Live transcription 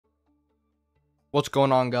What's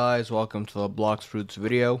going on, guys? Welcome to the BLOX Fruits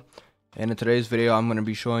video. And in today's video I'm going to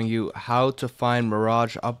be showing you how to find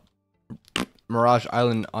Mirage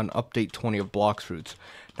Island on update 20 of BLOX Fruits.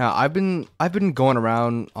 Now I've been going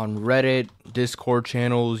around on Reddit, Discord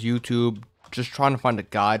channels, YouTube, just trying to find a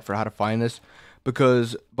guide for how to find this,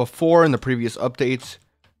 because before in the previous updates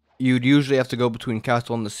you'd usually have to go between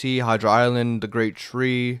Castle on the Sea, Hydra Island, the Great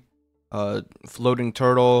Tree, Floating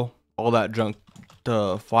Turtle, all that junk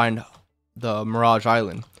to find the Mirage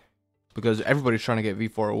Island, because everybody's trying to get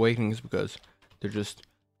V4 Awakenings because they're just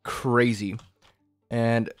crazy,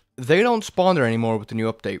 and they don't spawn there anymore with the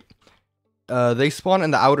new update. They spawn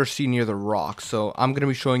in the outer sea near the rocks, so I'm going to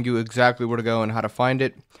be showing you exactly where to go and how to find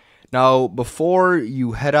it. Now, before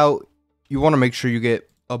you head out, you want to make sure you get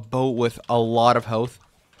a boat with a lot of health,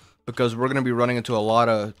 because we're going to be running into a lot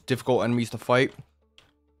of difficult enemies to fight.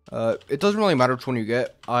 It doesn't really matter which one you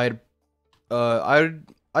get.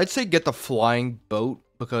 I'd say get the flying boat,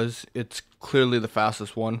 because it's clearly the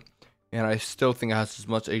fastest one, and I still think it has as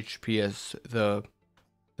much HP as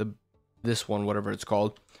this one, whatever it's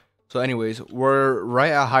called. So anyways, we're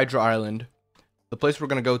right at Hydra Island. The place we're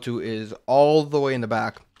gonna go to is all the way in the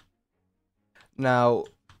back. Now,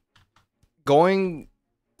 going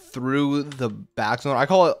through the back zone,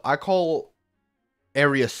 I call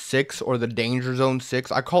area 6, or the danger zone 6.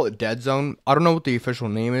 I call it dead zone. I don't know what the official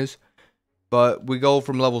name is, but we go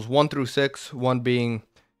from levels 1 through 6, 1 being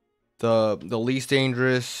the least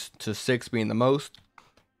dangerous to 6 being the most.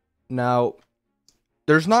 Now,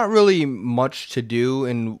 there's not really much to do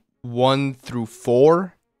in 1 through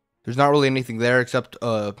 4. There's not really anything there except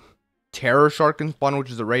Terror Shark can spawn,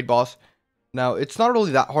 which is the raid boss. Now, it's not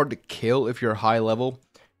really that hard to kill if you're high level.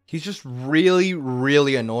 He's just really,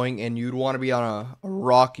 really annoying, and you'd want to be on a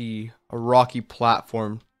rocky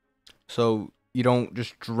platform, so you don't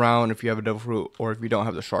just drown if you have a devil fruit or if you don't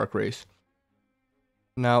have the shark race.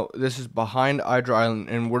 Now, this is behind Hydra Island,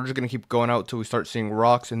 and we're just going to keep going out till we start seeing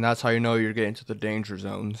rocks, and that's how you know you're getting to the danger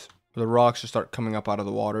zones. The rocks just start coming up out of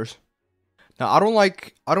the waters. Now,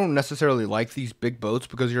 I don't necessarily like these big boats,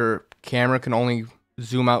 because your camera can only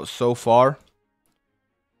zoom out so far,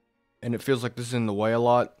 and it feels like this is in the way a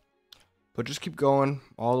lot. But just keep going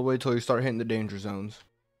all the way till you start hitting the danger zones.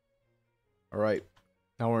 Alright.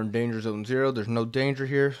 Now we're in danger zone 0. There's no danger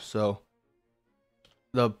here, so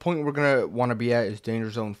the point we're going to want to be at is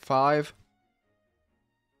danger zone 5.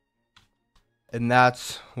 And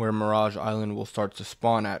that's where Mirage Island will start to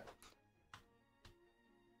spawn at.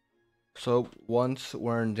 So once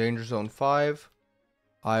we're in danger zone 5,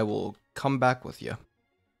 I will come back with you.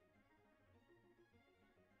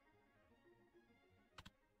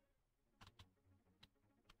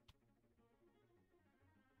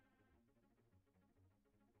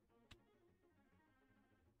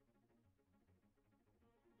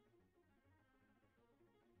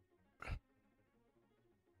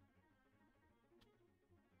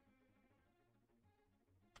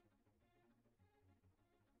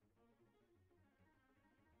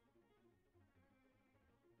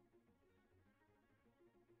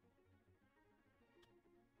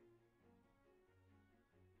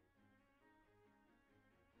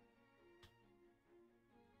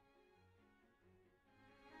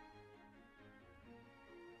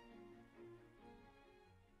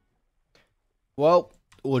 Well,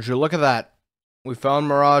 would you look at that? We found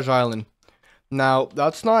Mirage Island. Now,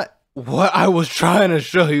 that's not what I was trying to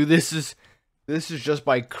show you. This is just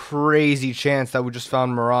by crazy chance that we just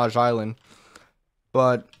found Mirage Island.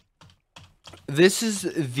 But this is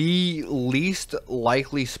the least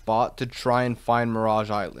likely spot to try and find Mirage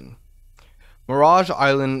Island. Mirage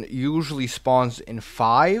Island usually spawns in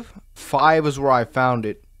 5. 5 is where I found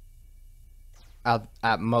it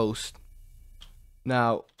at most.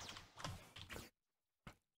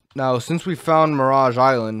 Now, since we found Mirage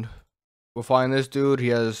Island, we'll find this dude. He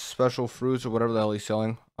has special fruits or whatever the hell he's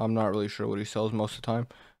selling. I'm not really sure what he sells most of the time.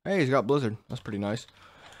 Hey, he's got Blizzard. That's pretty nice.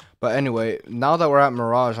 But anyway, now that we're at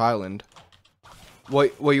Mirage Island,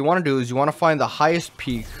 what you want to do is you want to find the highest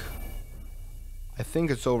peak. I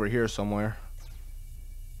think it's over here somewhere.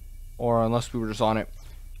 Or unless we were just on it.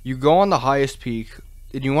 You go on the highest peak,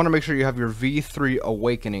 and you want to make sure you have your V3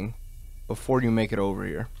 Awakening before you make it over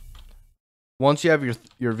here. Once you have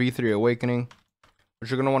your V3 Awakening,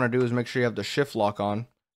 what you're going to want to do is make sure you have the shift lock on.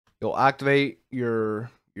 You'll activate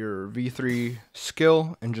your V3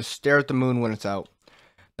 skill and just stare at the moon when it's out.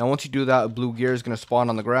 Now once you do that, a blue gear is going to spawn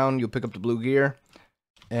on the ground. You'll pick up the blue gear,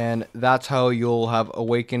 and that's how you'll have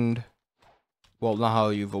awakened, well, not how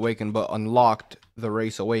you've awakened, but unlocked the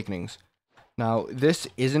race awakenings. Now this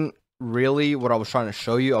isn't really what I was trying to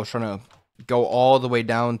show you. I was trying to go all the way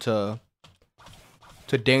down to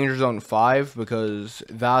to Danger Zone 5 because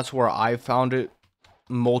that's where I found it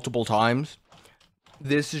multiple times.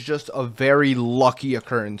 This is just a very lucky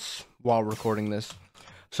occurrence while recording this.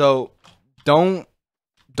 So don't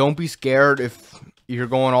be scared if you're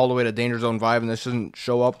going all the way to Danger Zone 5 and this doesn't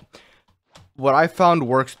show up. What I found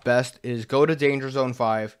works best is go to Danger Zone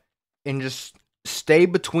 5 and just stay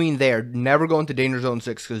between there. Never go into Danger Zone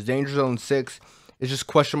 6 because Danger Zone 6 is just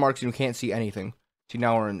question marks and you can't see anything. See,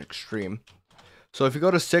 now we're in extreme. So if you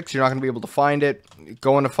go to 6, you're not going to be able to find it.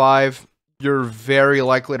 Go into 5. You're very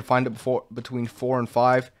likely to find it between 4 and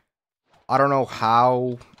 5. I don't know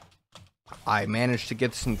how I managed to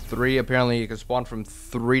get this in 3. Apparently, you can spawn from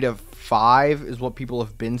 3 to 5 is what people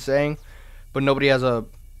have been saying. But nobody has a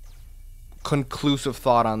conclusive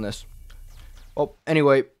thought on this. Well,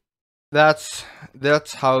 anyway, that's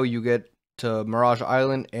how you get to Mirage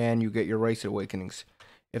Island and you get your Race Awakenings.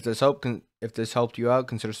 If this helped you out,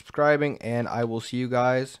 consider subscribing, and I will see you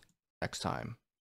guys next time.